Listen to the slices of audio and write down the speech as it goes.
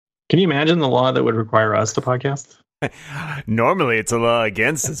Can you imagine the law that would require us to podcast? Normally, it's a law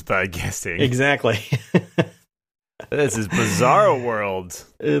against us podcasting. Exactly. This is bizarre world.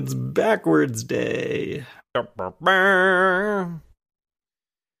 It's backwards day. Okay,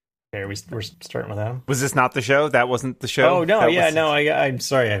 we're starting with that. Was this not the show? That wasn't the show? Oh, no, I'm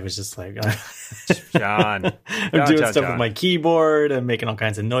sorry. I was just like... John. I'm doing stuff with my keyboard. I'm making all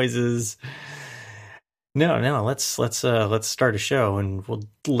kinds of noises. No, let's start a show, and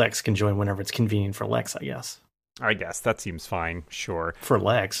Lex can join whenever it's convenient for Lex, I guess. I guess. That seems fine. Sure. For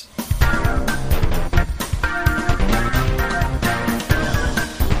Lex.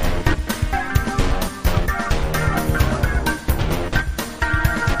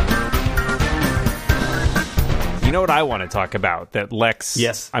 You know what I want to talk about that Lex,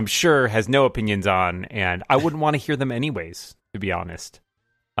 yes, I'm sure, has no opinions on, and I wouldn't want to hear them anyways, to be honest.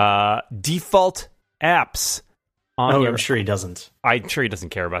 Default apps. I'm sure he doesn't. I'm sure he doesn't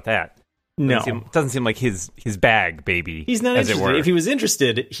care about that. No. Doesn't seem like his bag, baby. He's not interested. If he was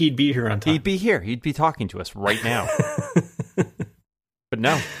interested, he'd be here on time. He'd be here. He'd be talking to us right now. But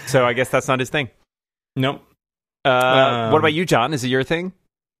no. So I guess that's not his thing. Nope. What about you, John? Is it your thing?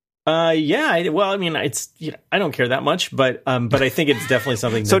 Yeah. It's I don't care that much, but I think it's definitely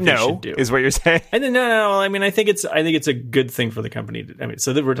something that they should do. Is what you're saying? And then no. I think it's a good thing for the company.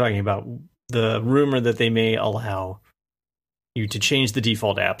 So that we're talking about the rumor that they may allow you to change the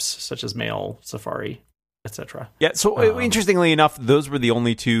default apps, such as Mail, Safari, etc. Yeah. So interestingly enough, those were the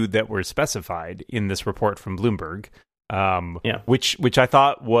only two that were specified in this report from Bloomberg. Which I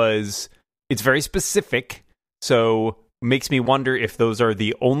thought it's very specific. So makes me wonder if those are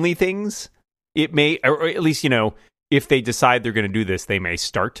the only things. It may, or at least, if they decide they're going to do this, they may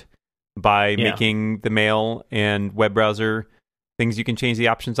start by making the Mail and web browser things you can change the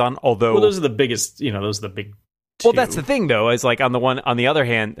options on. Although, those are the biggest, those are the big two. Well, that's the thing, though, is like on the other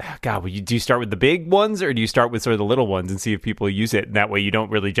hand, God, do you start with the big ones or do you start with sort of the little ones and see if people use it? And that way you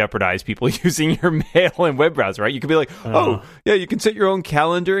don't really jeopardize people using your Mail and web browser, right? You could be like, you can set your own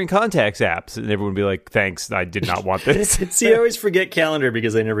calendar and contacts apps. And everyone would be like, thanks, I did not want this. See, I always forget calendar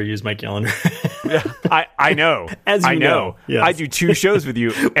because I never use my calendar. I know. As you know. Yes. I do 2 shows with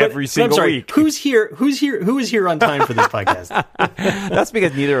you every single week. Who is here on time for this podcast? That's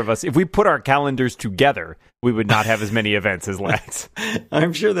because neither of us, if we put our calendars together, we would not have as many events as Lex.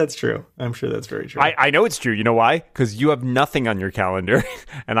 I'm sure that's true. I'm sure that's very true. I know it's true. You know why? Because you have nothing on your calendar,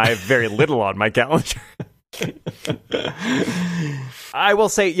 and I have very little on my calendar. I will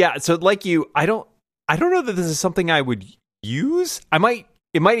say, yeah. So, like you, I don't know that this is something I would use.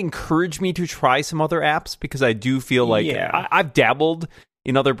 It might encourage me to try some other apps because I do feel like I've dabbled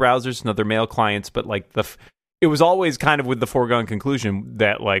in other browsers and other Mail clients, but like it was always kind of with the foregone conclusion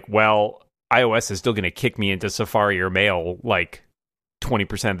that iOS is still going to kick me into Safari or Mail like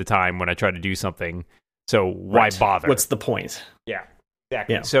 20% of the time when I try to do something. So why bother? What's the point? Yeah,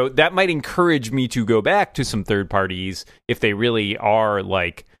 exactly. Yeah. So that might encourage me to go back to some third parties if they really are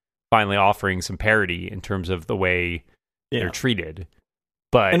like finally offering some parity in terms of the way they're treated.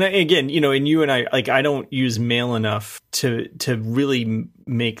 But and again, and you and I, I don't use Mail enough to really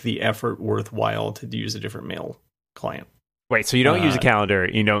make the effort worthwhile to use a different Mail client. Wait, so you don't use a calendar?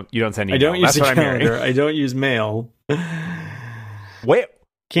 You don't send email? I don't use a calendar. I don't use Mail. Wait,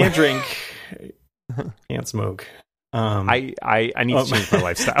 can't drink. Can't smoke. I need to change my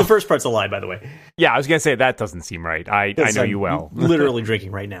lifestyle. The first part's a lie, by the way. Yeah, I was gonna say that doesn't seem right. I know you well. Literally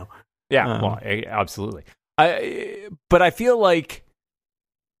drinking right now. Yeah, well, absolutely. But I feel like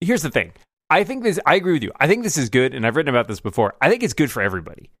here's the thing. I agree with you. I think this is good, and I've written about this before. I think it's good for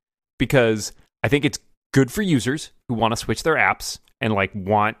everybody because I think it's good for users who want to switch their apps and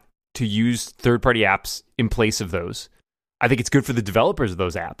want to use third-party apps in place of those. I think it's good for the developers of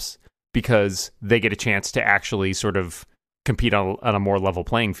those apps because they get a chance to actually sort of compete on a more level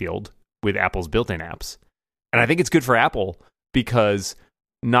playing field with Apple's built-in apps. And I think it's good for Apple because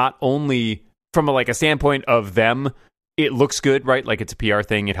not only from a standpoint of them, it looks good, right? Like it's a PR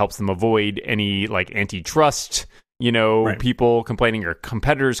thing. It helps them avoid any antitrust people complaining or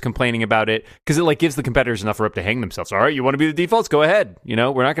competitors complaining about it because it gives the competitors enough rope to hang themselves. All right, you want to be the defaults? Go ahead. We're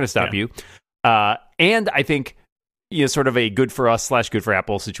not going to stop you. And I think, sort of a good for us / good for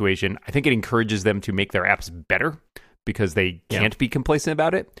Apple situation. I think it encourages them to make their apps better because they can't be complacent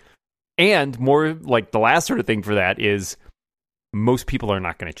about it. And more the last sort of thing for that is most people are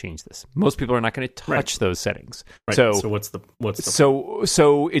not going to change this. Most people are not going to touch those settings. Right. So what's the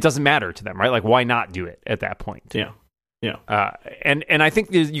so it doesn't matter to them, right? Why not do it at that point? Yeah. And I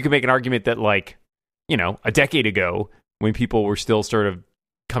think you can make an argument that a decade ago when people were still sort of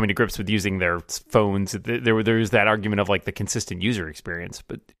coming to grips with using their phones, there's that argument of the consistent user experience.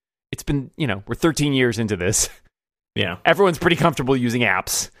 But it's been, we're 13 years into this. Yeah. Everyone's pretty comfortable using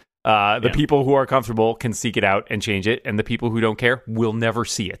apps. The people who are comfortable can seek it out and change it, and the people who don't care will never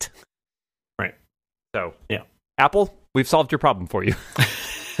see it. Right. So, yeah. Apple, we've solved your problem for you.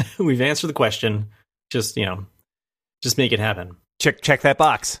 We've answered the question. Just make it happen. Check that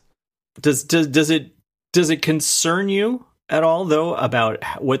box. Does it concern you at all, though, about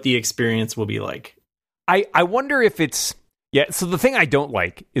what the experience will be like? I wonder if it's... Yeah, so the thing I don't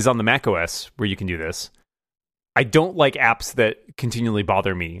like is on the macOS, where you can do this, I don't like apps that continually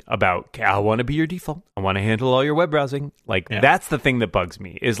bother me about, I want to be your default. I want to handle all your web browsing. That's the thing that bugs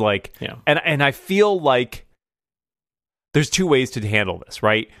me, is and I feel like there's two ways to handle this,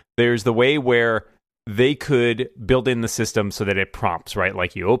 right? There's the way where they could build in the system so that it prompts, right?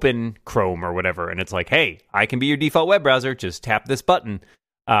 Like you open Chrome or whatever, and it's like, hey, I can be your default web browser. Just tap this button.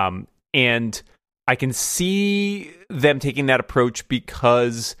 And I can see them taking that approach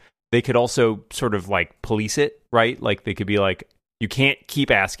because they could also sort of police it, right? Like they could be like, you can't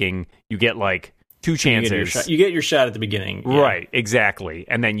keep asking. You get two chances. You get your shot at the beginning. Yeah. Right, exactly.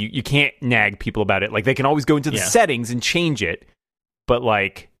 And then you can't nag people about it. They can always go into the settings and change it, but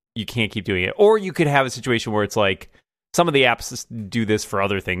you can't keep doing it. Or you could have a situation where it's some of the apps do this for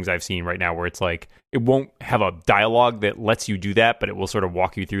other things I've seen right now, where it's it won't have a dialogue that lets you do that, but it will sort of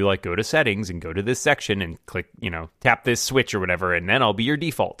walk you through go to settings and go to this section and click, tap this switch or whatever, and then I'll be your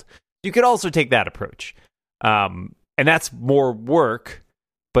default. You could also take that approach. And that's more work,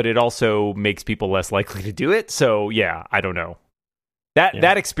 but it also makes people less likely to do it. So yeah, I don't know.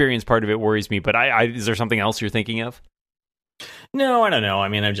 That experience part of it worries me, but is there something else you're thinking of? No, I don't know. I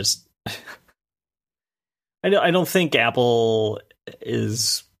mean, I don't think Apple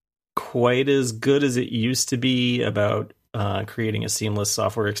is quite as good as it used to be about creating a seamless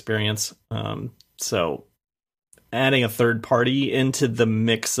software experience. So adding a third party into the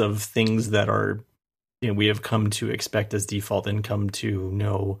mix of things that are, we have come to expect as default and come to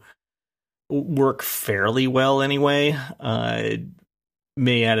know work fairly well anyway,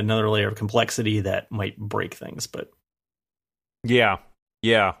 may add another layer of complexity that might break things. But yeah.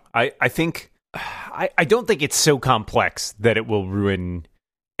 I think I don't think it's so complex that it will ruin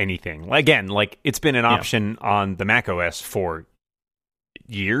anything. Again, it's been an option on the macOS for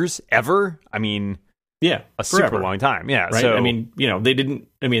years, ever. I mean, a forever. super long time. Yeah, right. So, I mean, they didn't.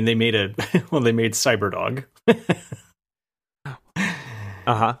 I mean, they made they made Cyberdog.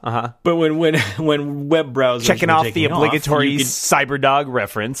 But when web browsers checking off the obligatory Cyberdog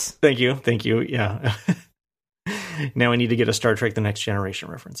reference. Thank you. Yeah. Now I need to get a Star Trek: The Next Generation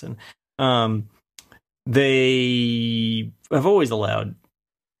reference in. They have always allowed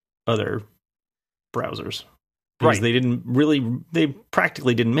other browsers, because they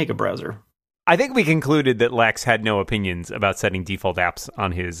practically didn't make a browser. I think we concluded that Lex had no opinions about setting default apps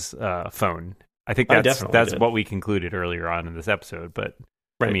on his phone. I think that's what we concluded earlier on in this episode. But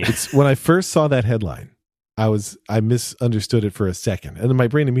right. I mean, when I first saw that headline, I misunderstood it for a second, and then my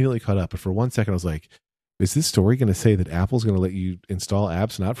brain immediately caught up. But for 1 second, I was like, is this story going to say that Apple's going to let you install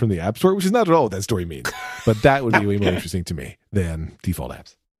apps not from the App Store? Which is not at all what that story means. But that would be way more interesting to me than default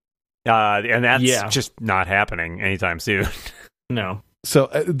apps. And that's just not happening anytime soon. No. So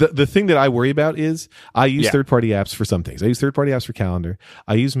the thing that I worry about is I use third-party apps for some things. I use third-party apps for calendar.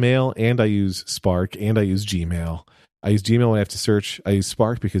 I use Mail, and I use Spark, and I use Gmail. I use Gmail when I have to search. I use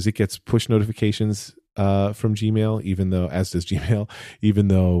Spark because it gets push notifications from Gmail, as does Gmail, even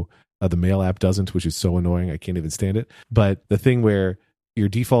though the Mail app doesn't, which is so annoying. I can't even stand it. But the thing where your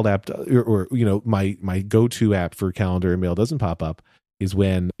default app or my go-to app for calendar and Mail doesn't pop up is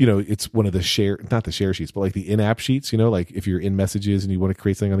when, it's one of the not the share sheets, but the in-app sheets, if you're in messages and you want to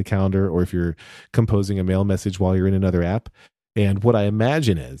create something on the calendar, or if you're composing a mail message while you're in another app. And what I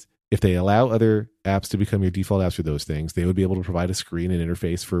imagine is if they allow other apps to become your default apps for those things, they would be able to provide a screen and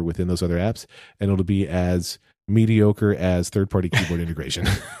interface for within those other apps. And it'll be as mediocre as third-party keyboard integration,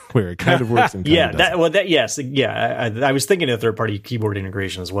 where it kind of works and doesn't. I was thinking of third-party keyboard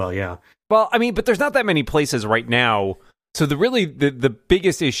integration as well. Yeah. Well, I mean, but there's not that many places right now. So the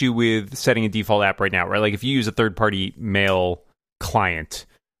biggest issue with setting a default app right now, right? If you use a third-party mail client,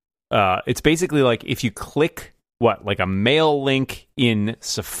 it's basically if you click a mail link in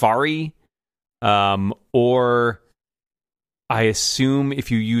Safari, or I assume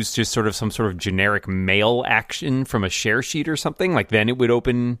if you use just sort of some sort of generic mail action from a share sheet or something, then it would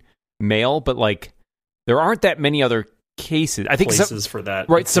open mail. But there aren't that many other cases. I think places for that.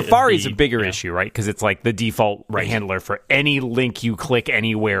 Right. Safari is a bigger issue, right? Because it's the default handler for any link you click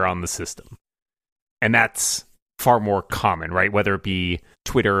anywhere on the system. And that's far more common, right? Whether it be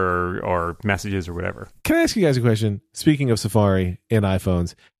Twitter or messages or whatever. Can I ask you guys a question? Speaking of Safari and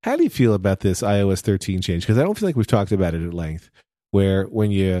iPhones, how do you feel about this iOS 13 change? Because I don't feel like we've talked about it at length, where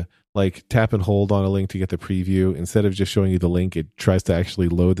when you like tap and hold on a link to get the preview, instead of just showing you the link, it tries to actually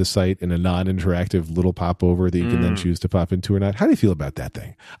load the site in a non-interactive little popover that you can then choose to pop into or not. How do you feel about that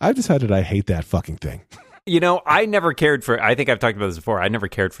thing? I've decided I hate that fucking thing. I never cared for, I think I've talked about this before, I never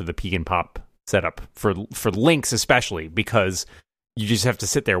cared for the peek and pop setup for links, especially because you just have to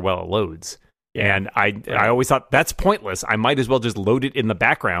sit there while it loads. Yeah. And I always thought that's pointless. I might as well just load it in the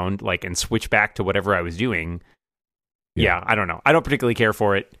background, like, and switch back to whatever I was doing. Yeah, I don't know. I don't particularly care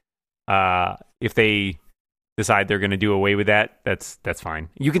for it. If they decide they're going to do away with that, that's fine.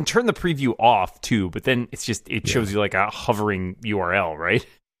 You can turn the preview off too, but then it shows you like a hovering URL, right?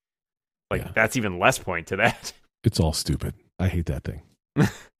 Like that's even less point to that. It's all stupid. I hate that thing.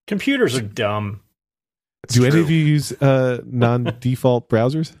 Computers are dumb. Do any of you use non-default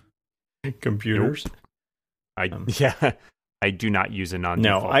browsers? Computers? Nope. I do not use a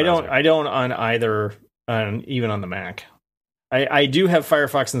non-default browser. No, I don't on either, even on the Mac. I do have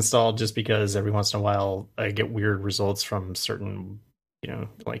Firefox installed just because every once in a while I get weird results from certain,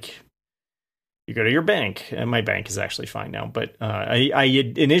 like you go to your bank, and my bank is actually fine now, but I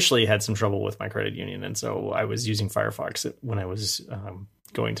initially had some trouble with my credit union, and so I was using Firefox when I was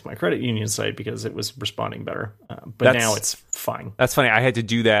going to my credit union site because it was responding better. But now it's fine. That's funny. I had to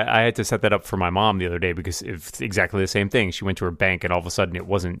do that. I had to set that up for my mom the other day because it's exactly the same thing. She went to her bank, and all of a sudden it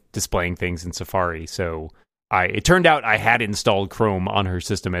wasn't displaying things in Safari, so it turned out I had installed Chrome on her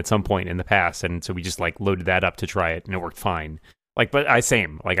system at some point in the past, and so we just like loaded that up to try it, and it worked fine. But I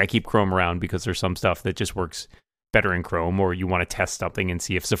keep Chrome around because there's some stuff that just works better in Chrome, or you want to test something and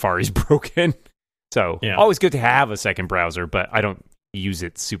see if Safari's broken. So always good to have a second browser, but I don't use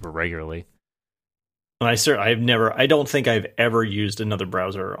it super regularly. I don't think I've ever used another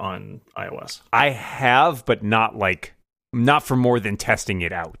browser on iOS. I have, but not for more than testing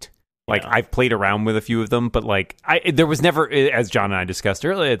it out. I've played around with a few of them, but there was never, as John and I discussed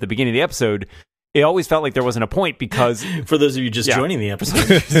earlier at the beginning of the episode, it always felt like there wasn't a point because for those of you just joining the episode,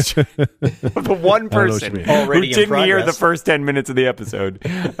 the one person already who didn't hear the first 10 minutes of the episode,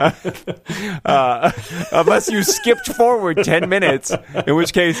 unless you skipped forward 10 minutes, in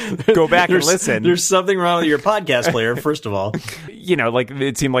which case go back and listen. There's something wrong with your podcast player. First of all,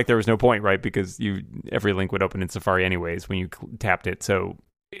 it seemed like there was no point, right? Because every link would open in Safari anyways when you tapped it. So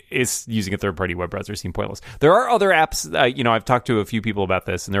it's using a third-party web browser seemed pointless. There are other apps, I've talked to a few people about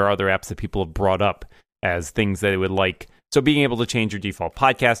this, and there are other apps that people have brought up as things that they would like. So being able to change your default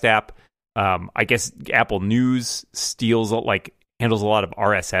podcast app, I guess Apple News handles a lot of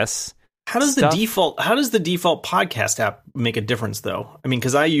RSS. How does the default podcast app make a difference, though? I mean,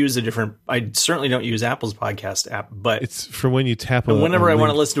 because I certainly don't use Apple's podcast app, but it's for when you tap. Whenever I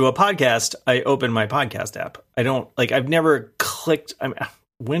want to listen to a podcast, I open my podcast app. I don't I've never clicked.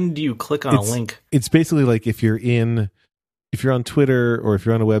 When do you click on a link? It's basically like if you're on Twitter or if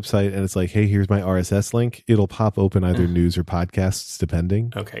you're on a website and it's like, hey, here's my RSS link, it'll pop open either news or podcasts,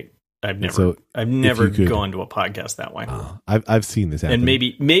 depending. Okay. I've never gone to a podcast that way. I've seen this happen. And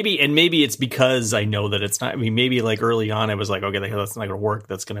maybe it's because I know that it's not. I mean, maybe early on I was like, okay, that's not going to work.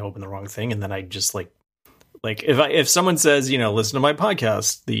 That's going to open the wrong thing. And then I just if someone says, listen to my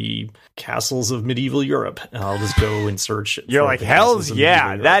podcast, The Castles of Medieval Europe, I'll just go and search. You're like, hell's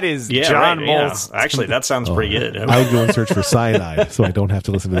yeah, that is John Moltz. Yeah. Actually, that sounds pretty good. I would go and search for Cyanide so I don't have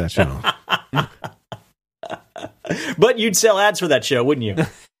to listen to that show. But you'd sell ads for that show, wouldn't you?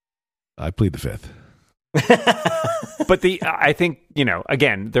 I plead the fifth. But I think,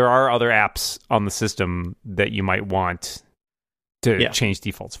 again, there are other apps on the system that you might want to change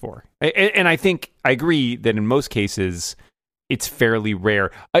defaults for. And I think I agree that in most cases, it's fairly rare.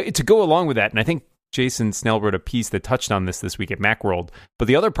 To go along with that, and I think Jason Snell wrote a piece that touched on this week at Macworld, but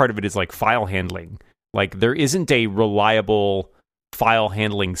the other part of it is file handling. There isn't a reliable file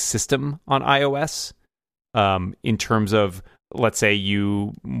handling system on iOS in terms of, let's say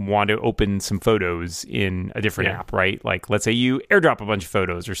you want to open some photos in a different app, right? Let's say you airdrop a bunch of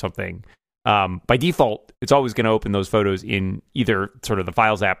photos or something. By default, it's always going to open those photos in either sort of the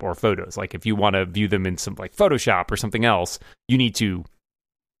Files app or Photos. If you want to view them in some Photoshop or something else, you need to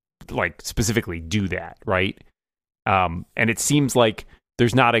specifically do that, right? And it seems like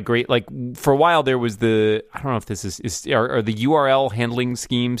there's not a great for a while there was I don't know if this are the URL handling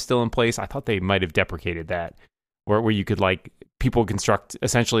scheme still in place? I thought they might have deprecated that, where you could people construct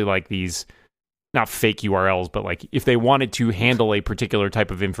essentially these. Not fake URLs, but if they wanted to handle a particular type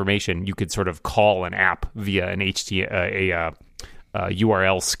of information, you could sort of call an app via an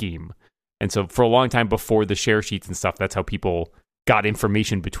URL scheme. And so for a long time before the share sheets and stuff, that's how people got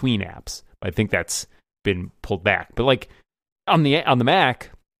information between apps. I think that's been pulled back. But like on the Mac,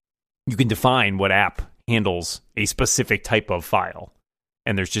 you can define what app handles a specific type of file.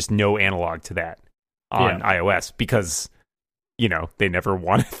 And there's just no analog to that on iOS because, they never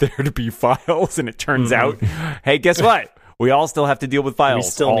wanted there to be files. And it turns out, hey, guess what? We all still have to deal with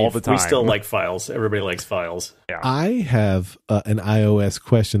files all the time. We still like files. Everybody likes files. Yeah. I have an iOS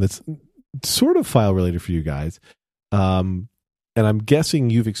question that's sort of file related for you guys. And I'm guessing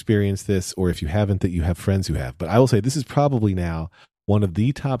you've experienced this, or if you haven't, that you have friends who have. But I will say this is probably now one of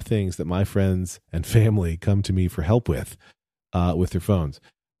the top things that my friends and family come to me for help with their phones.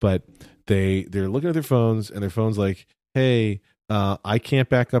 But they're looking at their phones, and their phone's like, hey, I can't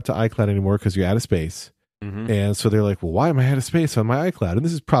back up to iCloud anymore because you're out of space. Mm-hmm. And so they're like, well, why am I out of space on my iCloud? And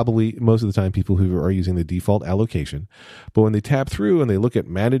this is probably most of the time people who are using the default allocation. But when they tap through and they look at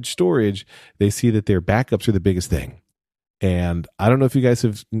managed storage, they see that their backups are the biggest thing. And I don't know if you guys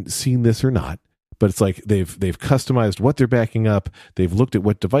have seen this or not, but it's like they've customized what they're backing up. They've looked at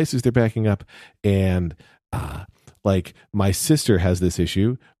what devices they're backing up. And like my sister has this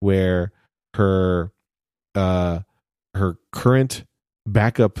issue where her current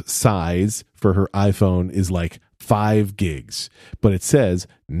backup size for her iPhone is like 5 gigs, but it says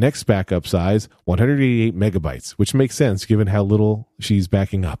next backup size 188 megabytes, which makes sense given how little she's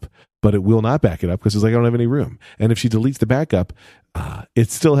backing up. But it will not back it up because it's like I don't have any room. And if she deletes the backup, it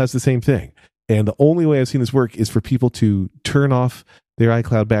still has the same thing. And the only way I've seen this work is for people to turn off their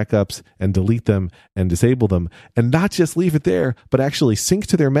iCloud backups and delete them and disable them, and not just leave it there, but actually sync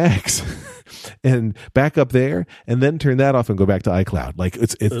to their Macs and back up there, and then turn that off and go back to iCloud. Like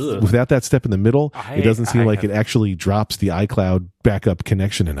it's without that step in the middle, it doesn't seem like it actually drops the iCloud backup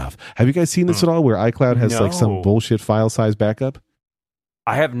connection enough. Have you guys seen this at all, where iCloud has like some bullshit file size backup?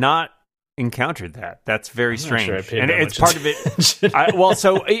 I have not encountered that. That's very strange. Sure and it's part of it.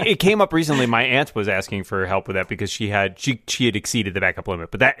 So it came up recently. My aunt was asking for help with that because she had exceeded the backup limit,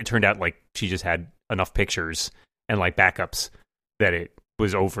 but that it turned out like she just had enough pictures and like backups that it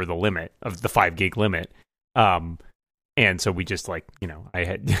was over the limit of the 5 gig limit. And so we just like, we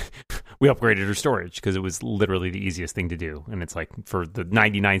upgraded her storage because it was literally the easiest thing to do. And it's like for the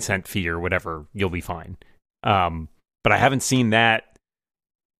 99-cent fee or whatever, you'll be fine. But I haven't seen that.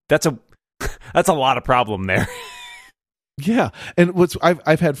 That's a lot of problem there. Yeah, and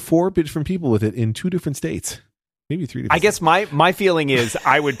I've had 4 different people with it in 2 different states, maybe 3 different I guess my feeling is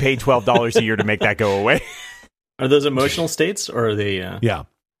I would pay $12 a year to make that go away. Are those emotional states, or are they? Yeah,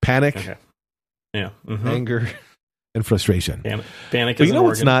 panic, okay. Yeah, anger, and frustration. Panic but is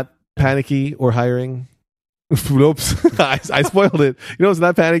what's not panicky or hiring? Oops, I spoiled it. It's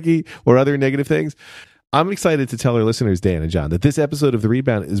not panicky or other negative things. I'm excited to tell our listeners, Dan and John, that this episode of The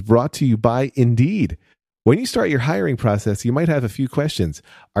Rebound is brought to you by Indeed. When you start your hiring process, you might have a few questions.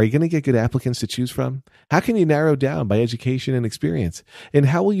 Are you going to get good applicants to choose from? How can you narrow down by education and experience? And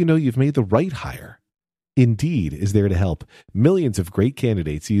how will you know you've made the right hire? Indeed is there to help. Millions of great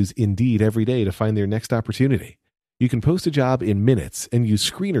candidates use Indeed every day to find their next opportunity. You can post a job in minutes and use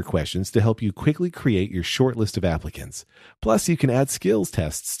screener questions to help you quickly create your short list of applicants. Plus, you can add skills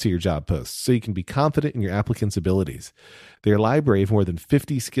tests to your job posts so you can be confident in your applicant's abilities. Their library of more than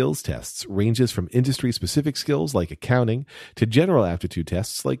 50 skills tests ranges from industry-specific skills like accounting to general aptitude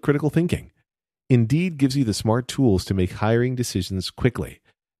tests like critical thinking. Indeed gives you the smart tools to make hiring decisions quickly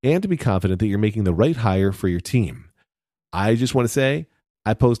and to be confident that you're making the right hire for your team. I just want to say,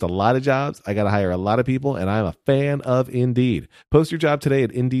 I post a lot of jobs. I got to hire a lot of people, and I'm a fan of Indeed. Post your job today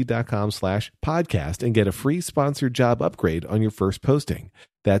at Indeed.com/podcast and get a free sponsored job upgrade on your first posting.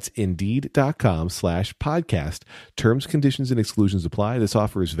 That's Indeed.com/podcast. Terms, conditions, and exclusions apply. This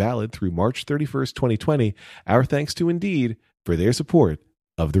offer is valid through March 31st, 2020. Our thanks to Indeed for their support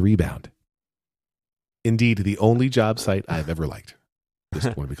of The Rebound. Indeed, the only job site I've ever liked.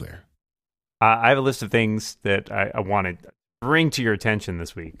 Just want to be clear. I have a list of things that I wanted bring to your attention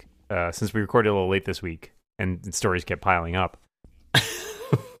this week, since we recorded a little late this week and stories kept piling up.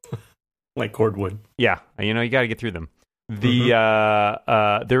 Like cordwood. Yeah, you got to get through them.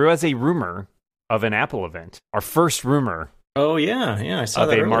 There was a rumor of an Apple event. Our first rumor. Oh yeah, I saw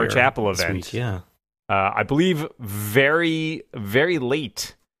that of a March Apple event. Week, yeah, I believe very, very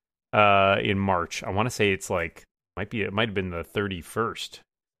late in March. I want to say it's like it might have been the 31st. I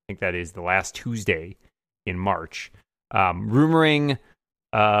think that is the last Tuesday in March. Rumoring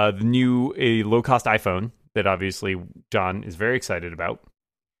a low-cost iPhone that obviously John is very excited about.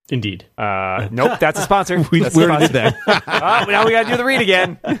 Indeed. Nope, that's a sponsor. we already did that. Now we got to do the read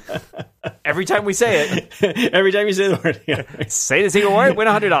again. Every time we say it. Every time you say the word. Yeah. Say the single word, win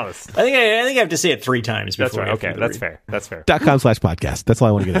 $100. I think I have to say it 3 times before. That's right. Okay, that's fair. That's fair. .com/podcast. That's all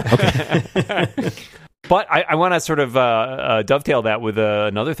I want to get at. Okay. But I want to sort of dovetail that with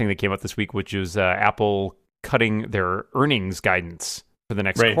another thing that came up this week, which is Apple cutting their earnings guidance for the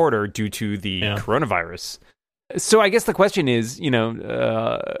next quarter due to the coronavirus. So I guess the question is,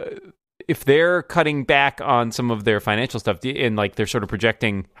 if they're cutting back on some of their financial stuff and like they're sort of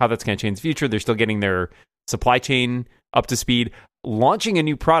projecting how that's going to change the future, they're still getting their supply chain up to speed. Launching a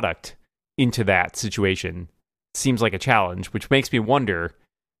new product into that situation seems like a challenge, which makes me wonder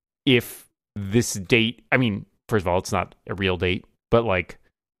if this date, I mean, first of all, it's not a real date, but like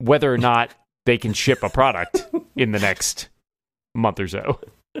whether or not they can ship a product in the next month or so.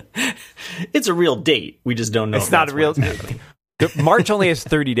 It's a real date. We just don't know. It's not a real date. March only has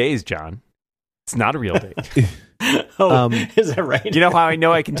 30 days, John. It's not a real date. Is that right? You know how I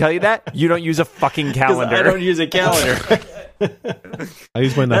know I can tell you that? You don't use a fucking calendar. I don't use a calendar. I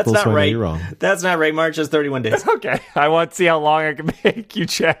use my knuckles, so I know you're wrong. That's not right. March has 31 days. Okay. I want to see how long I can make you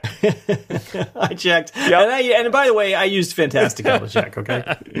check. I checked. Yep. And by the way, I used Fantastical to check,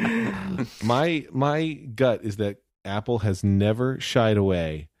 okay? My gut is that Apple has never shied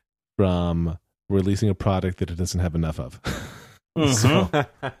away from releasing a product that it doesn't have enough of.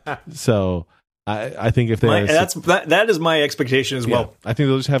 So I think if that is my expectation as well. I think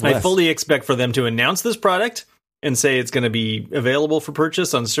they'll just have less. I fully expect for them to announce this product and say it's going to be available for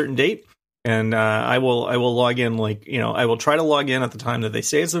purchase on a certain date, and I will log in I will try to log in at the time that they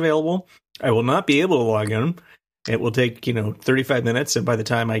say it's available. I will not be able to log in. It will take 35 minutes, and by the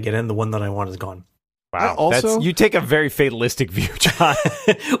time I get in, the one that I want is gone. Wow. You take a very fatalistic view, John.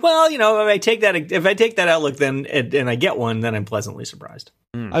 Well, if I take that outlook, then and I get one, then I'm pleasantly surprised.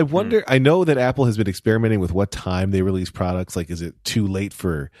 I wonder. I know that Apple has been experimenting with what time they release products. Like, is it too late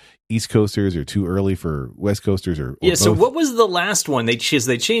for East Coasters or too early for West Coasters? Or yeah. Both? So what was the last one? They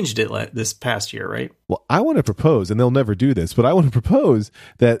changed it this past year, right? Well, I want to propose, and they'll never do this, but I want to propose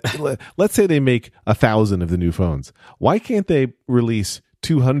that let's say they make 1,000 of the new phones. Why can't they release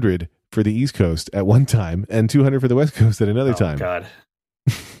 200 for the East Coast at one time and 200 for the West Coast at another time? God.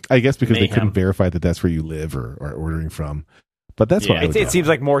 I guess because they couldn't verify that that's where you live or are ordering from. But that's what I would it seems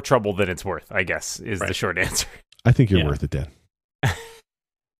like more trouble than it's worth, I guess, is the short answer. I think you're worth it, Dan.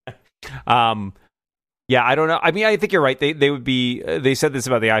 I don't know. I mean, I think you're right. They would be. They said this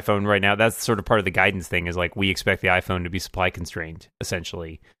about the iPhone right now. That's sort of part of the guidance thing. Is like we expect the iPhone to be supply constrained,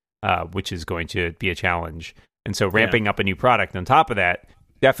 essentially, which is going to be a challenge. And so ramping up a new product on top of that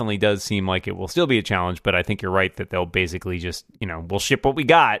definitely does seem like it will still be a challenge. But I think you're right that they'll basically just we'll ship what we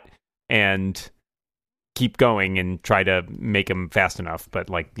got and keep going and try to make them fast enough. But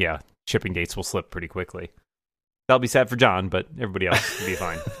shipping dates will slip pretty quickly. That'll be sad for John, but everybody else will be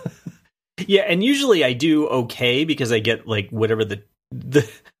fine. Yeah, and usually I do okay because I get like whatever the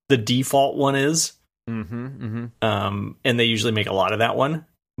default one is. And they usually make a lot of that one.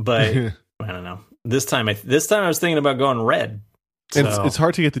 But I don't know. This time I was thinking about going red. And it's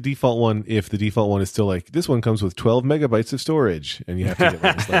hard to get the default one if the default one is still like, this one comes with 12 megabytes of storage, and you have to get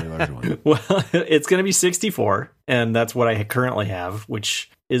like a slightly larger one. Well, it's going to be 64, and that's what I currently have, which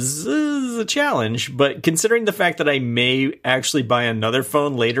is a challenge. But considering the fact that I may actually buy another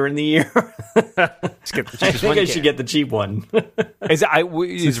phone later in the year, I think I should get the cheap one. Is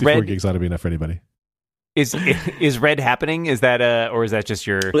 64 gigs ought to be enough for anybody. Is red happening? Is that or is that just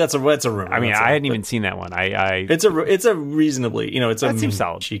your? That's a rumor. I mean, I hadn't even seen that one. It's a reasonably it's that seems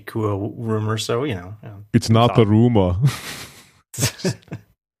solid. Chico rumor. So it's not a rumor.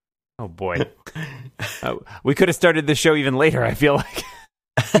 Oh boy, we could have started the show even later. I feel like.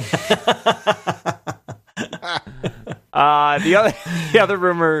 The other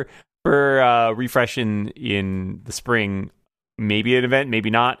rumor for refresh in the spring, maybe an event, maybe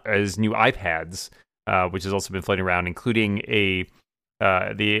not, is new iPads. Which has also been floating around, including an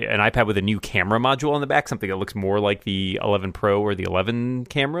iPad with a new camera module on the back, something that looks more like the 11 Pro or the 11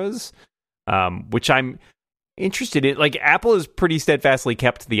 cameras, which I'm interested in. Like, Apple has pretty steadfastly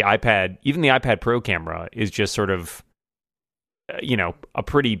kept the iPad, even the iPad Pro camera is just sort of, a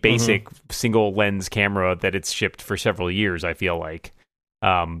pretty basic single lens camera that it's shipped for several years, I feel like.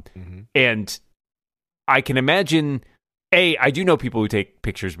 And I can imagine, I do know people who take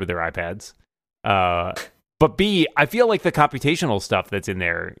pictures with their iPads. But B, I feel like the computational stuff that's in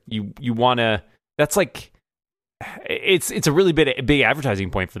there, you want to, that's like, it's a really big advertising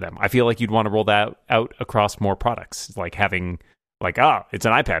point for them. I feel like you'd want to roll that out across more products, like having it's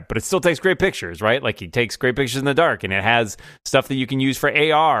an iPad, but it still takes great pictures, right? Like it takes great pictures in the dark, and it has stuff that you can use for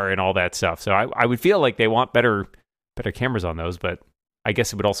AR and all that stuff. So I would feel like they want better cameras on those, but I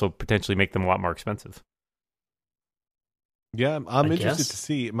guess it would also potentially make them a lot more expensive. Yeah, I'm interested to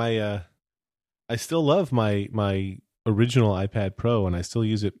see my. I still love my original iPad Pro, and I still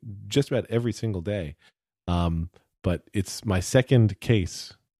use it just about every single day. But it's my second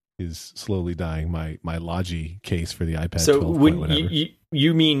case is slowly dying. My Logi case for the iPad. So 12 when whatever.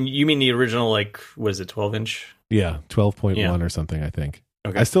 you mean the original, like, was it 12-inch? Yeah, 12.1 or something, I think.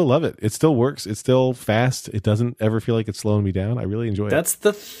 Okay. I still love it. It still works. It's still fast. It doesn't ever feel like it's slowing me down. I really enjoy it. That's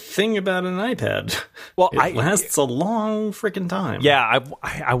the thing about an iPad. Well, it lasts a long freaking time. Yeah,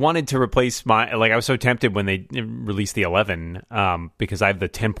 I wanted to replace my, like, I was so tempted when they released the 11, because I have the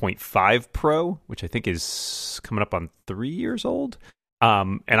 10.5 Pro, which I think is coming up on 3 years old.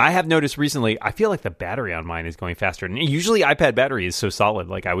 And I have noticed recently, I feel like the battery on mine is going faster. And usually iPad battery is so solid.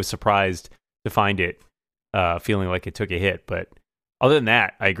 Like, I was surprised to find it feeling like it took a hit. But other than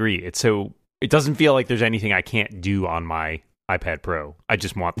that, I agree. It doesn't feel like there's anything I can't do on my iPad Pro. I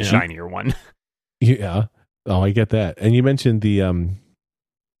just want the shinier one. Yeah. Oh, I get that. And you mentioned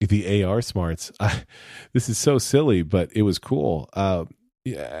the AR smarts. This is so silly, but it was cool.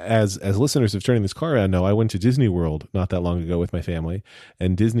 As listeners of Turning This Car Around know, I went to Disney World not that long ago with my family,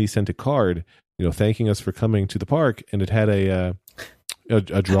 and Disney sent a card, thanking us for coming to the park, and it had a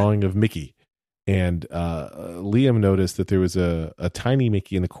drawing of Mickey. And Liam noticed that there was a tiny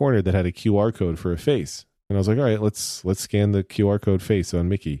Mickey in the corner that had a QR code for a face. And I was like, all right, let's scan the QR code face on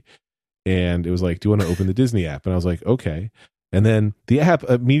Mickey. And it was like, do you want to open the Disney app? And I was like, okay. And then the app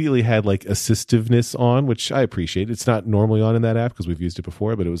immediately had like assistiveness on, which I appreciate. It's not normally on in that app because we've used it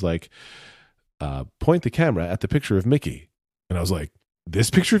before, but it was like, point the camera at the picture of Mickey. And I was like, this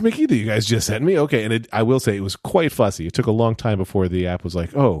picture of Mickey that you guys just sent me? Okay. And I will say it was quite fussy. It took a long time before the app was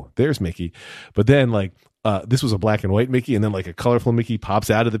like, oh, there's Mickey. But then like, this was a black and white Mickey, and then like a colorful Mickey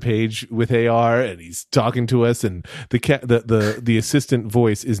pops out of the page with AR, and he's talking to us, and the assistant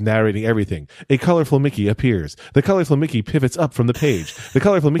voice is narrating everything. A colorful Mickey appears. The colorful Mickey pivots up from the page. The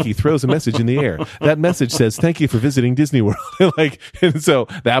colorful Mickey throws a message in the air. That message says, "Thank you for visiting Disney World." And so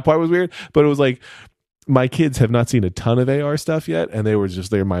that part was weird, but it was like, my kids have not seen a ton of AR stuff yet, and their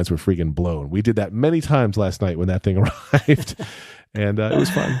minds were freaking blown. We did that many times last night when that thing arrived. And it was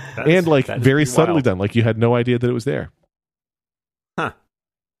fun. And like very subtly done. Like you had no idea that it was there. Huh.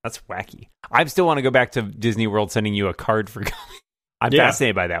 That's wacky. I still want to go back to Disney World sending you a card for coming. I'm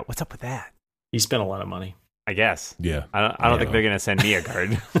fascinated by that. What's up with that? You spent a lot of money. I guess. Yeah. I don't think they're going to send me a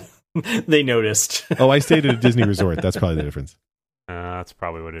card. They noticed. Oh, I stayed at a Disney resort. That's probably the difference. That's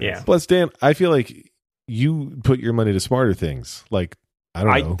probably what it is. Plus, Dan, I feel like you put your money to smarter things. Like, I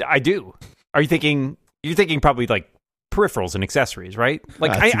don't know. I do. Are you thinking, you're thinking probably like peripherals and accessories, right?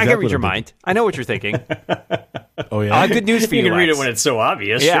 Like, I exactly can read your mind. I know what you're thinking. Oh, yeah? Good news for you, You can read Lex. it when it's so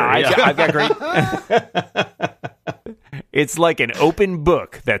obvious. Yeah, sure, I've got great... It's like an open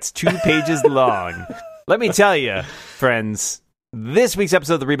book that's 2 pages long. Let me tell you, friends, this week's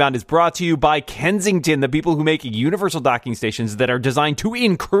episode of The Rebound is brought to you by Kensington, the people who make universal docking stations that are designed to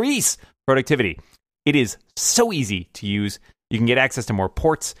increase productivity. It is so easy to use. You can get access to more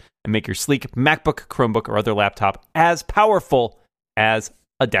ports and make your sleek MacBook, Chromebook, or other laptop as powerful as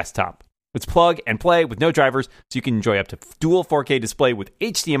a desktop. It's plug and play with no drivers, so you can enjoy up to dual 4K display with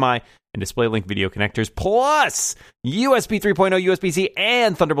HDMI and DisplayLink video connectors, plus USB 3.0, USB-C,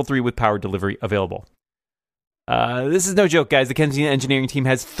 and Thunderbolt 3 with power delivery available. This is no joke, guys. The Kensington engineering team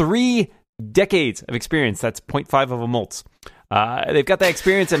has 3 decades of experience. That's 0.5 of a molts. They've got that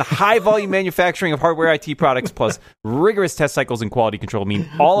experience in high-volume manufacturing of hardware IT products, plus rigorous test cycles and quality control mean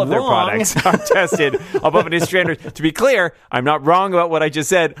all of their products are tested above an industry standard. To be clear, I'm not wrong about what I just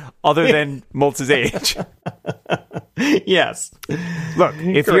said, other than Moltz's age. Yes. Look,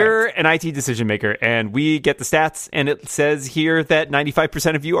 if you're an IT decision maker, and we get the stats, and it says here that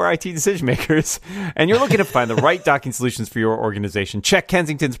 95% of you are IT decision makers, and you're looking to find the right docking solutions for your organization, check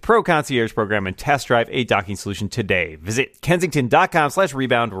Kensington's Pro Concierge program and test drive a docking solution today. Visit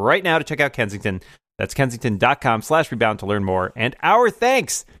kensington.com/rebound right now to check out Kensington. That's kensington.com/rebound to learn more. And our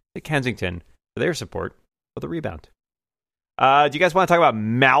thanks to Kensington for their support of The Rebound. Do you guys want to talk about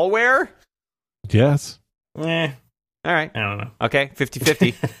malware? Yes. All right. I don't know. Okay,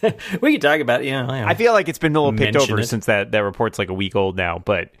 50-50. We can talk about it. Yeah, I feel like it's been a little picked Mention over it. since that report's like a week old now,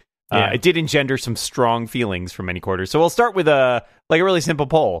 but it did engender some strong feelings from many quarters. So we'll start with a really simple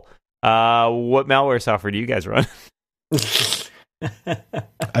poll. What malware software do you guys run?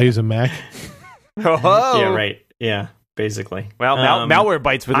 I use a Mac. Oh, Yeah, right. Yeah, basically. Well, Malware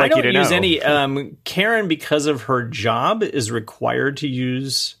Bytes would like you to know. I don't use any. Karen, because of her job, is required to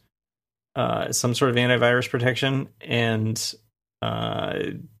use some sort of antivirus protection, and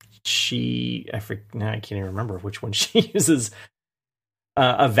I can't even remember which one she uses.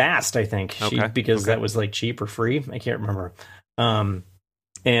 Avast, I think, because Okay. that was like cheap or free. I can't remember.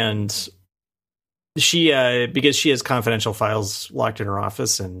 And she because she has confidential files locked in her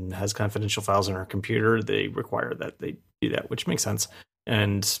office and has confidential files on her computer, they require that they do that, which makes sense.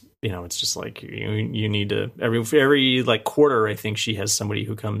 And it's just like you need to every like quarter, I think she has somebody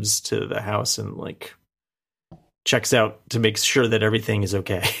who comes to the house and like checks out to make sure that everything is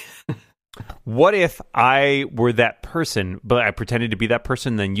okay. What if I were that person, but I pretended to be that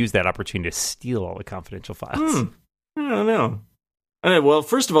person, then used that opportunity to steal all the confidential files? I don't know. Well,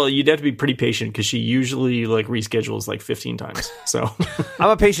 first of all, you'd have to be pretty patient because she usually like reschedules like 15 times. So I'm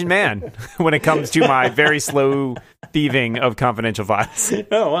a patient man when it comes to my very slow thieving of confidential files.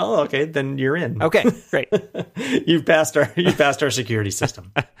 Oh, well, okay, then you're in. Okay, great. You've passed our security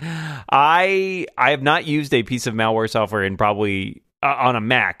system. I have not used a piece of malware software in probably on a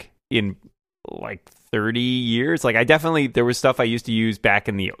Mac in like 30 years. Like there was stuff I used to use back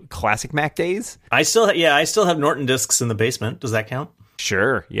in the classic Mac days. I still have Norton discs in the basement. Does that count?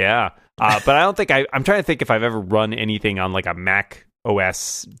 Sure, yeah. But I don't think I'm trying to think if I've ever run anything on like a Mac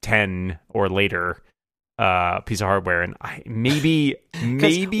OS 10 or later piece of hardware, and maybe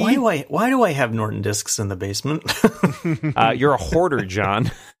why do I have Norton discs in the basement? You're a hoarder, John.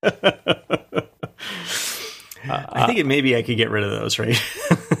 I think maybe I could get rid of those, right?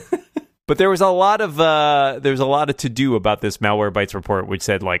 But there was a lot of to do about this Malwarebytes report, which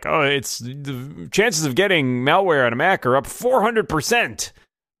said like, oh, it's the chances of getting malware on a Mac are up 400%,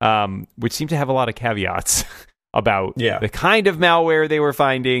 which seemed to have a lot of caveats about the kind of malware they were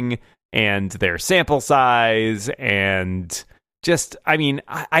finding and their sample size and just, I mean,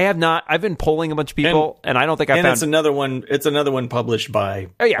 I've been polling a bunch of people and I don't think I found. It's another one published by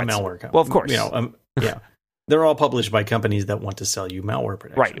a malware company. Well, of course, yeah. They're all published by companies that want to sell you malware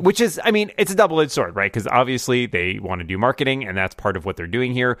protection. Right, which is, I mean, it's a double-edged sword, right? Because obviously they want to do marketing, and that's part of what they're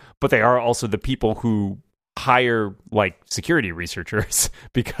doing here. But they are also the people who hire, like, security researchers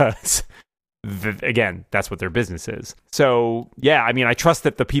because, again, that's what their business is. So, yeah, I mean, I trust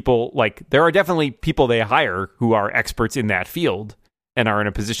that the people, like, there are definitely people they hire who are experts in that field and are in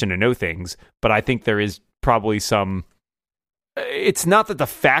a position to know things. But I think there is probably some... It's not that the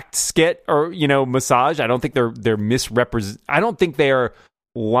facts get massaged. I don't think they're misrepresent. I don't think they are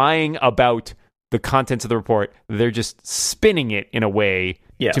lying about the contents of the report. They're just spinning it in a way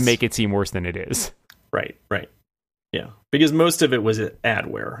to make it seem worse than it is. Right. Yeah, because most of it was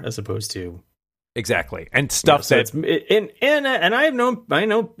adware as opposed to exactly and stuff and I know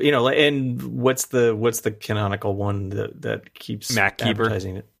and what's the canonical one that keeps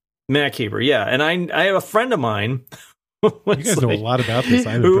advertising it? MacKeeper. Yeah, and I have a friend of mine. You guys know a lot about this.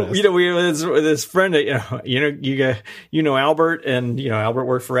 I'm impressed. We have this friend, Albert, and Albert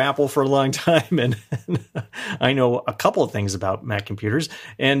worked for Apple for a long time, and I know a couple of things about Mac computers,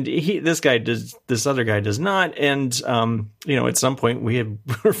 and this other guy does not, and at some point we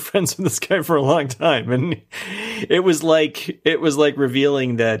were friends with this guy for a long time, and it was like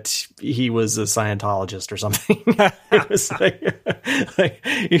revealing that he was a Scientologist or something. It was like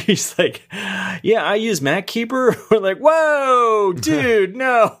he's like, yeah, I use MacKeeper. We're like, whoa, dude,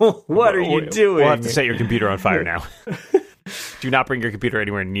 no. What are you doing? We'll have to set your computer on fire now. Do not bring your computer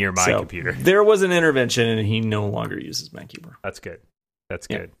anywhere near my computer. There was an intervention, and he no longer uses MacKeeper. That's good.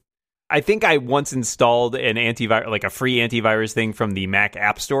 Good. I think I once installed an antivirus, like a free antivirus thing from the Mac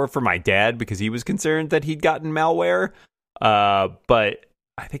App Store for my dad because he was concerned that he'd gotten malware. But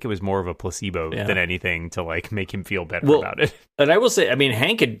I think it was more of a placebo than anything to like make him feel better about it. And I will say, I mean,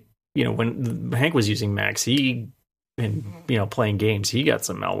 Hank had, when Hank was using Macs, playing games, he got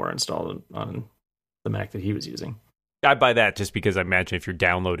some malware installed on the Mac that he was using. I buy that just because I imagine if you're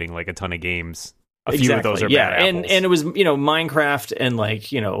downloading like a ton of games, a few of those are bad apples. And it was Minecraft and like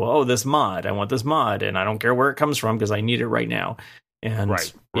this mod, I want this mod, and I don't care where it comes from because I need it right now. And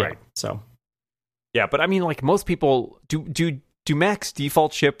right. So yeah, but I mean, like most people do Macs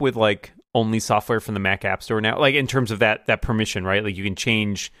default ship with like only software from the Mac App Store now, like in terms of that permission, right? Like you can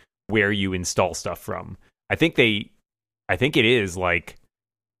change where you install stuff from. I think it is like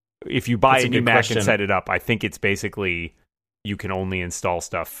if you buy a new Mac and set it up, I think it's basically you can only install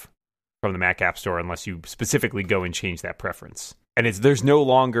stuff from the Mac App Store unless you specifically go and change that preference. And there's no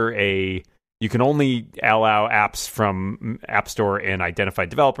longer you can only allow apps from App Store and identified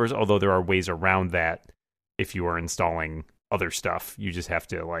developers, although there are ways around that if you are installing other stuff. You just have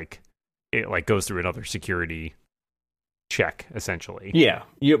to it goes through another security check essentially. Yeah.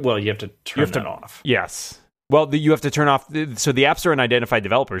 You have to turn that off. Yes. Well, you have to turn off. So the App Store and identified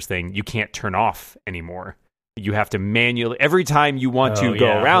developers thing, you can't turn off anymore. You have to manually, every time you want to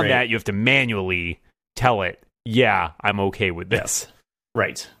go around that, you have to manually tell it, yeah, I'm okay with this.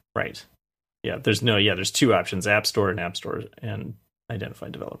 Right. Yeah, there's two options: App Store and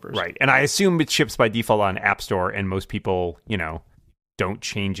identified developers. Right. And I assume it ships by default on App Store, and most people, don't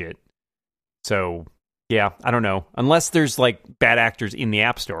change it. So, yeah, I don't know. Unless there's like bad actors in the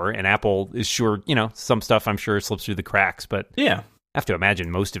App Store, and Apple is sure, some stuff I'm sure slips through the cracks, but yeah, I have to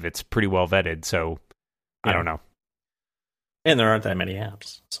imagine most of it's pretty well vetted. So, I don't know. And there aren't that many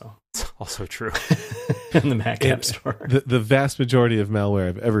apps, so it's also true. In the Mac App Store. The vast majority of malware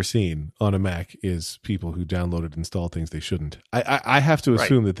I've ever seen on a Mac is people who download and install things they shouldn't. I have to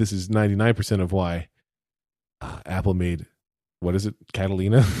assume that this is 99% of why Apple made, what is it,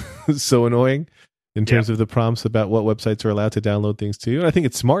 Catalina so annoying in terms of the prompts about what websites are allowed to download things to. And I think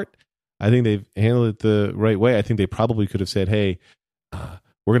it's smart. I think they've handled it the right way. I think they probably could have said, hey,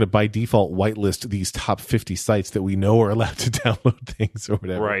 we're going to by default whitelist these top 50 sites that we know are allowed to download things or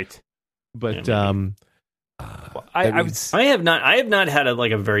whatever. Right. But I have not had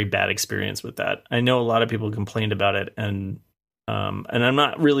a very bad experience with that. I know a lot of people complained about it, and I'm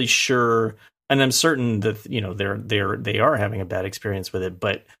not really sure, and I'm certain that they are having a bad experience with it.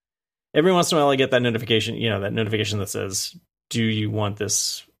 But every once in a while, I get that notification, that says, "Do you want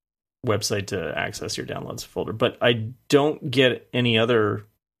this website to access your downloads folder?" But I don't get any other,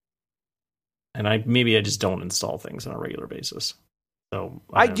 and I just don't install things on a regular basis. So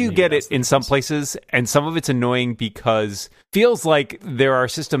I do get it in some places, and some of it's annoying because it feels like there are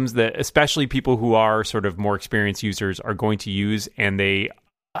systems that especially people who are sort of more experienced users are going to use, and they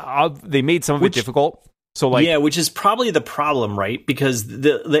made some of it difficult. So which is probably the problem, right? Because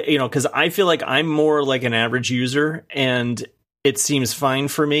because I feel like I'm more like an average user, and it seems fine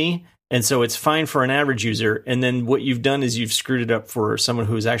for me. And so it's fine for an average user. And then what you've done is you've screwed it up for someone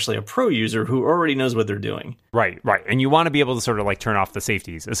who's actually a pro user who already knows what they're doing. Right. And you want to be able to sort of like turn off the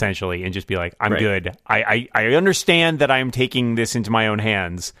safeties, essentially, and just be like, I'm good. I understand that I'm taking this into my own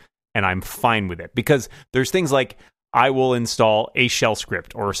hands, and I'm fine with it. Because there's things like I will install a shell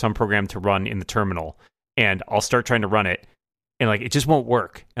script or some program to run in the terminal, and I'll start trying to run it, and it just won't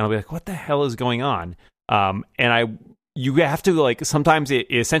work. And I'll be like, what the hell is going on? You have to sometimes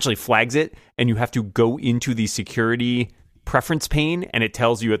it essentially flags it, and you have to go into the security preference pane, and it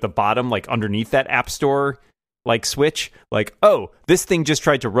tells you at the bottom, underneath that App Store switch, oh, this thing just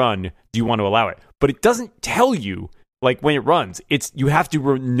tried to run. Do you want to allow it? But it doesn't tell you when it runs. You have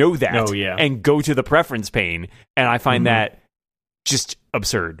to know that and go to the preference pane. And I find that just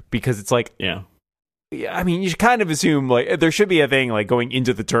absurd because it's I mean, you kind of assume there should be a thing going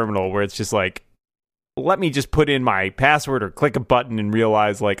into the terminal where it's just let me just put in my password or click a button and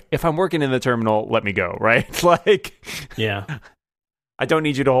realize if I'm working in the terminal, let me go, right? I don't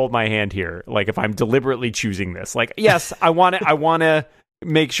need you to hold my hand here. If I'm deliberately choosing this, yes, I want to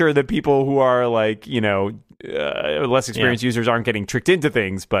make sure that people who are less experienced users aren't getting tricked into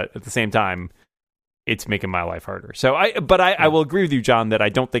things, but at the same time, it's making my life harder. So I will agree with you, John, that I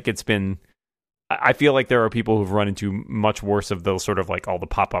don't think it's been. I feel like there are people who've run into much worse of those sort of all the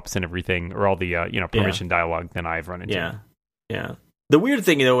pop-ups and everything, or all the permission dialogue than I've run into. Yeah. The weird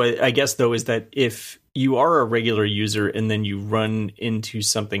thing, though, I guess, is that if you are a regular user and then you run into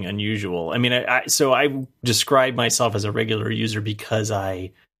something unusual, I mean, I describe myself as a regular user because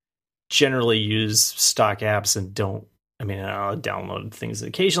I generally use stock apps and don't. I mean, I'll download things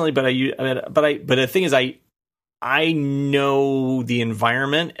occasionally, but but the thing is, I know the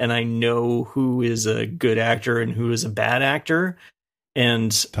environment, and I know who is a good actor and who is a bad actor.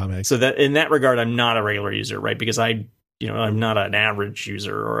 And so that in that regard, I'm not a regular user, right? Because I'm not an average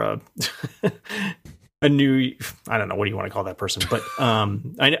user or a new, I don't know, what do you want to call that person? But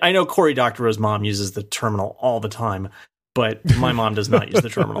I know Cory Doctorow's mom uses the terminal all the time, but my mom does not use the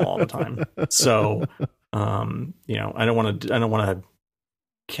terminal all the time. So, I don't want to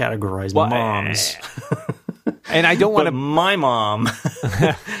categorize moms. And I don't want to. My mom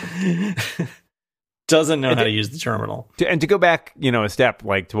doesn't know how to use the terminal. And to go back, a step to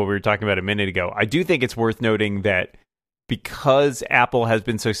what we were talking about a minute ago, I do think it's worth noting that because Apple has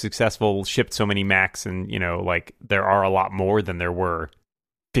been so successful, shipped so many Macs, and there are a lot more than there were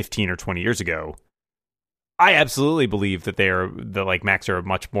 15 or 20 years ago. I absolutely believe that Macs are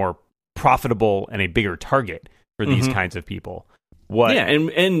much more profitable and a bigger target for these kinds of people. Yeah,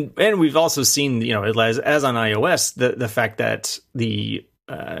 and we've also seen, as on iOS, the fact that the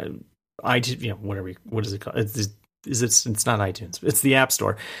iTunes, what is it called? It's not iTunes, it's the App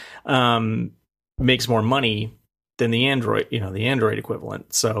Store, makes more money than the Android, the Android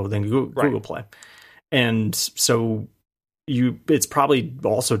equivalent. So than Google Play, and so it's probably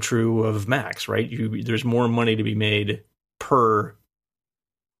also true of Macs, right? There's more money to be made per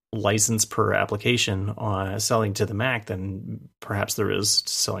license per application selling to the Mac than perhaps there is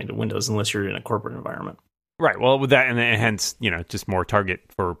selling to Windows, unless you're in a corporate environment. Right. Well, with that, and hence, just more target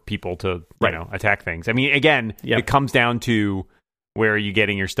for people to, attack things. I mean, again, It comes down to where are you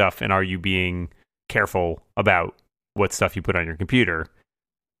getting your stuff, and are you being careful about what stuff you put on your computer?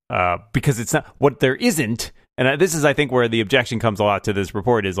 Because it's not what there isn't. And this is, I think, where the objection comes a lot to this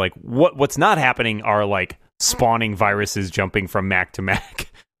report is like, what's not happening are like spawning viruses jumping from Mac to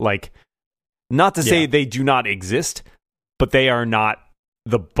Mac. Like, not to say they do not exist, but they are not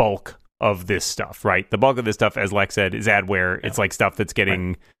the bulk of this stuff, right? The bulk of this stuff, as Lex said, is adware. It's like stuff that's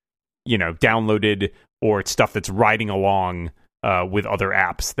getting, downloaded, or it's stuff that's riding along with other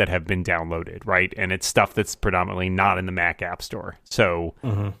apps that have been downloaded, right? And it's stuff that's predominantly not in the Mac App Store. So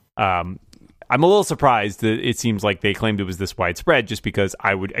I'm a little surprised that it seems like they claimed it was this widespread, just because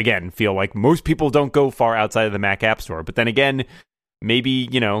I would, again, feel like most people don't go far outside of the Mac App Store. But then again, maybe,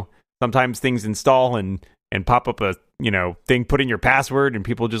 sometimes things install and pop up a, thing, put in your password, and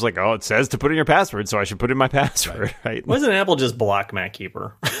people just like, oh, it says to put in your password, so I should put in my password, right? Why doesn't Apple just block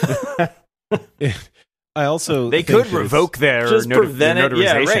MacKeeper? I also they could revoke their just prevent it.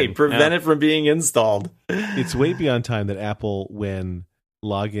 Yeah, right. Prevent Yeah. it from being installed. It's way beyond time that Apple, when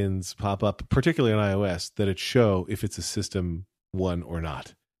logins pop up, particularly on iOS, that it show if it's a system one or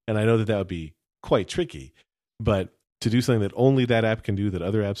not. And I know that would be quite tricky, but to do something that only that app can do that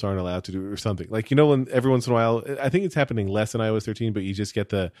other apps aren't allowed to do, or something like, when every once in a while, I think it's happening less in iOS 13, but you just get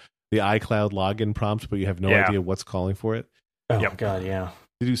the iCloud login prompt, but you have no idea what's calling for it. Oh God, yeah.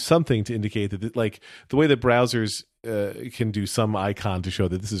 To do something to indicate that, like the way that browsers can do some icon to show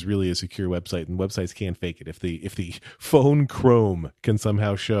that this is really a secure website, and websites can't fake it. If the phone Chrome can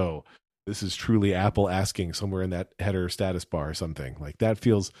somehow show this is truly Apple asking somewhere in that header status bar or something, like that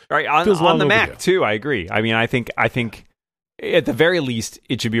feels right on the Mac too. I agree. I mean, I think at the very least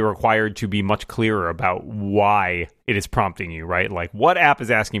it should be required to be much clearer about why it is prompting you, right? Like, what app is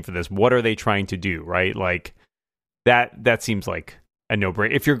asking for this? What are they trying to do, right? Like that seems like a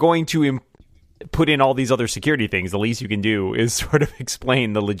no-brainer. If you're going to put in all these other security things, the least you can do is sort of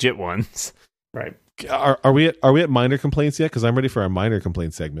explain the legit ones. Right. Are we at minor complaints yet? Because I'm ready for our minor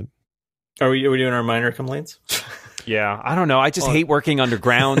complaints segment. Are we doing our minor complaints? Yeah, I don't know. I just hate working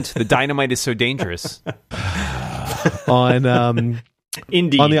underground. The dynamite is so dangerous. Indeed. On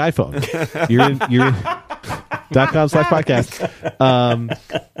the iPhone. You're in .com/podcast. On the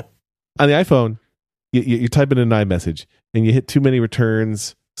iPhone, you type in an iMessage and you hit too many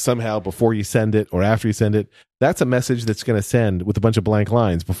returns somehow before you send it or after you send it. That's a message that's going to send with a bunch of blank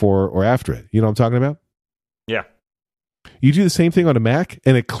lines before or after it. You know what I'm talking about? Yeah. You do the same thing on a Mac,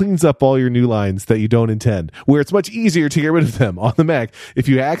 and it cleans up all your new lines that you don't intend, where it's much easier to get rid of them on the Mac. If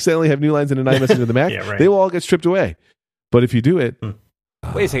you accidentally have new lines in an iMessage on the Mac, they will all get stripped away. But if you do it...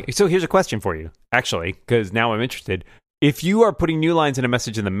 Wait a second. So here's a question for you, actually, because now I'm interested. If you are putting new lines in a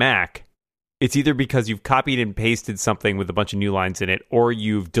message in the Mac, it's either because you've copied and pasted something with a bunch of new lines in it, or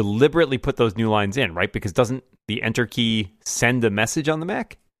you've deliberately put those new lines in, right? Because doesn't the Enter key send a message on the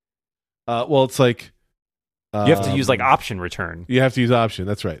Mac? Well, it's like... you have to use like option return. You have to use option.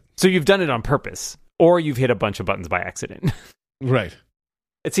 That's right. So you've done it on purpose, or you've hit a bunch of buttons by accident. Right.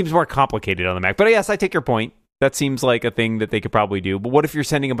 It seems more complicated on the Mac. But yes, I take your point. That seems like a thing that they could probably do. But what if you're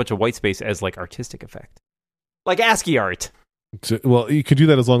sending a bunch of white space as like artistic effect? Like ASCII art. So, well, you could do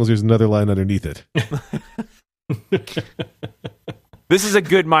that as long as there's another line underneath it. This is a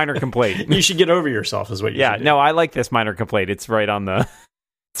good minor complaint. You should get over yourself is what you should do. No, I like this minor complaint. It's right on the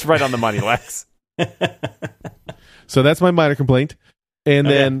money, Lex. So that's my minor complaint. And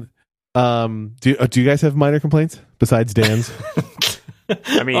then do you guys have minor complaints besides Dan's?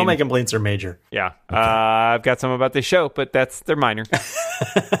 I mean, all my complaints are major. Yeah. Okay. I've got some about this show, but they're minor.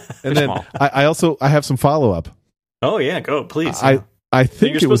 And then I have some follow-up. Oh yeah, go please. I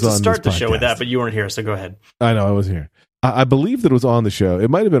think you're it was supposed to on start the this show with podcast. that, but you weren't here, so go ahead. I know I wasn't here. I believe that it was on the show. It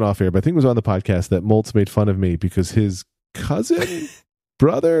might have been off air, but I think it was on the podcast that Moltz made fun of me because his cousin,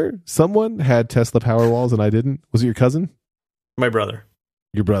 brother, someone had Tesla Powerwalls and I didn't. Was it your cousin? My brother.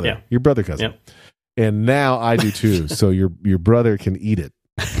 Your brother. Yeah. Your brother cousin. Yeah. And now I do too. So your brother can eat it.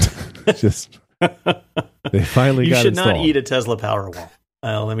 Just they finally You got should installed. not eat a Tesla Powerwall.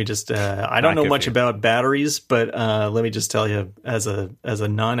 Let me just I don't know much about batteries, but let me just tell you, as a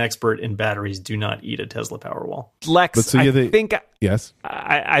non-expert in batteries, do not eat a Tesla Powerwall. Lex, yes.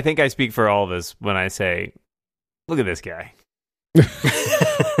 I think I speak for all of us when I say, look at this guy.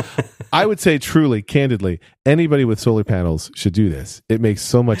 I would say truly, candidly, anybody with solar panels should do this. It makes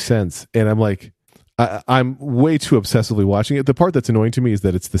so much sense. And I'm like, I'm way too obsessively watching it. The part that's annoying to me is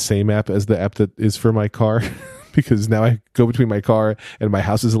that it's the same app as the app that is for my car. because now I go between my car and my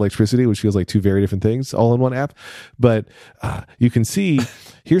house's electricity, which feels like two very different things all in one app. But you can see,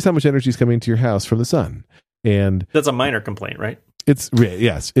 here's how much energy is coming into your house from the sun. And that's a minor complaint, right? It's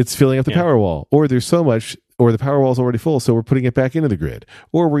filling up the power wall, or there's so much, or the power wall is already full, so we're putting it back into the grid,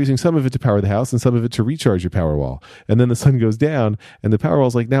 or we're using some of it to power the house and some of it to recharge your power wall. And then the sun goes down and the power wall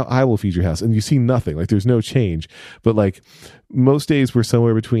is like, now I will feed your house, and you see nothing, like there's no change. But like most days we're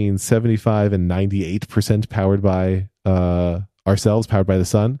somewhere between 75 and 98% powered by ourselves, powered by the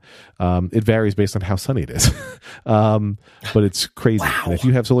sun. It varies based on how sunny it is. But it's crazy. Wow. And if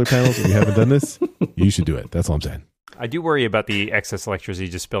you have solar panels and you haven't done this, you should do it. That's all I'm saying. I do worry about the excess electricity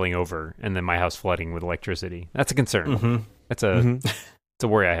just spilling over and then my house flooding with electricity. That's a concern. Mm-hmm. That's a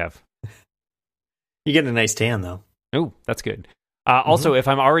worry I have. You get a nice tan, though. Oh, that's good. Also, if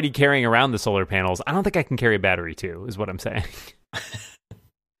I'm already carrying around the solar panels, I don't think I can carry a battery too, is what I'm saying.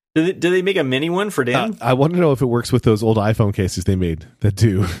 Do they make a mini one for Dan? I want to know if it works with those old iPhone cases they made that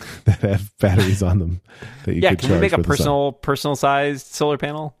have batteries on them that you could charge. Can we make a personal sized solar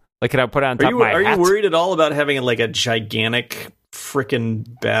panel? Like, can I put it on top of my hat? Are you worried at all about having like a gigantic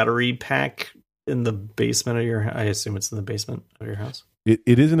freaking battery pack in the basement of your house? I assume it's in the basement of your house. It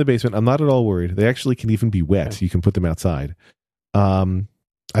is in the basement. I'm not at all worried. They actually can even be wet. Okay. You can put them outside. I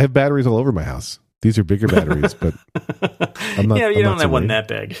have batteries all over my house. These are bigger batteries, but I'm not. You don't have one that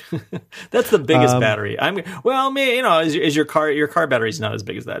big. That's the biggest battery. Is your car battery's not as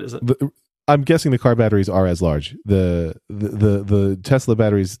big as that, is it? I'm guessing the car batteries are as large. The Tesla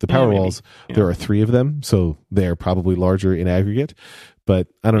batteries, the Powerwalls, there are 3 of them, so they're probably larger in aggregate. But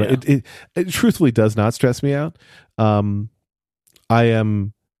I don't know. It truthfully does not stress me out.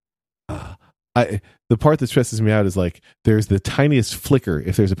 The part that stresses me out is like there's the tiniest flicker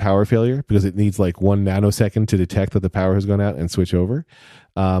if there's a power failure, because it needs like 1 nanosecond to detect that the power has gone out and switch over.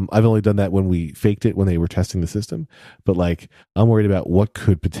 I've only done that when we faked it when they were testing the system, but like I'm worried about what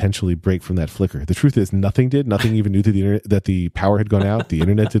could potentially break from that flicker. The truth is nothing even knew to the internet that the power had gone out. The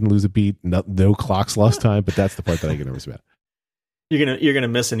internet didn't lose a beat. No clocks lost time, but that's the part that I get nervous about. You're gonna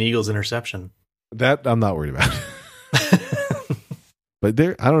miss an Eagles interception. That I'm not worried about. But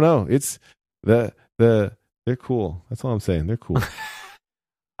I don't know. It's they're cool. That's all I'm saying. They're cool.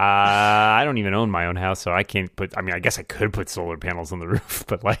 I don't even own my own house, so I can't put. I mean, I guess I could put solar panels on the roof,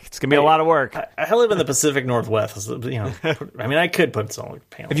 but like it's gonna be a lot of work. I live in the Pacific Northwest. I mean, I could put solar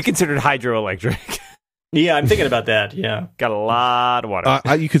panels. Have you considered hydroelectric? Yeah, I'm thinking about that. Yeah, got a lot of water.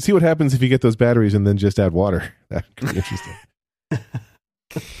 You could see what happens if you get those batteries and then just add water. That could be interesting.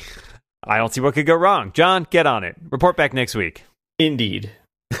 I don't see what could go wrong. John, get on it. Report back next week. Indeed.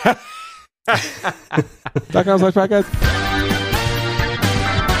 .com/podcast.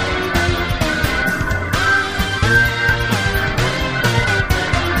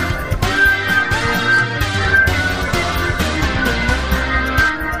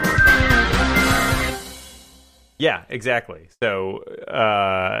 Yeah, exactly. So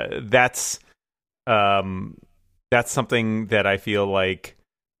that's something that I feel like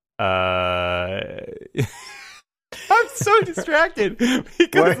I'm so distracted.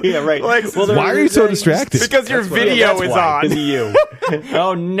 Because, right. Like, why are you so distracted? Because your video is on. Because of you.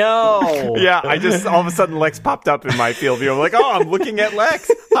 Oh, no. Yeah, I just, all of a sudden, Lex popped up in my field view. I'm like, oh, I'm looking at Lex.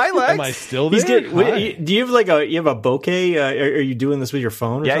 Hi, Lex. Am I still there? Do you have like a bokeh? Are you doing this with your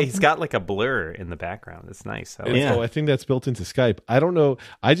phone or something? He's got like a blur in the background. It's nice. I think that's built into Skype. I don't know.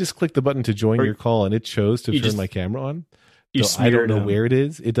 I just clicked the button to join your call, and it chose to turn my camera on. So I don't know where it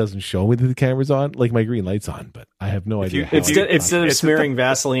is. It doesn't show me that the camera's on. Like my green light's on, but I have no idea. Instead of smearing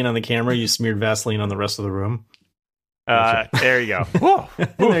Vaseline on the camera, you smeared Vaseline on the rest of the room. There you go. Whoa.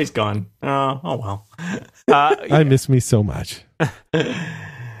 And he's gone. Oh well. I miss me so much.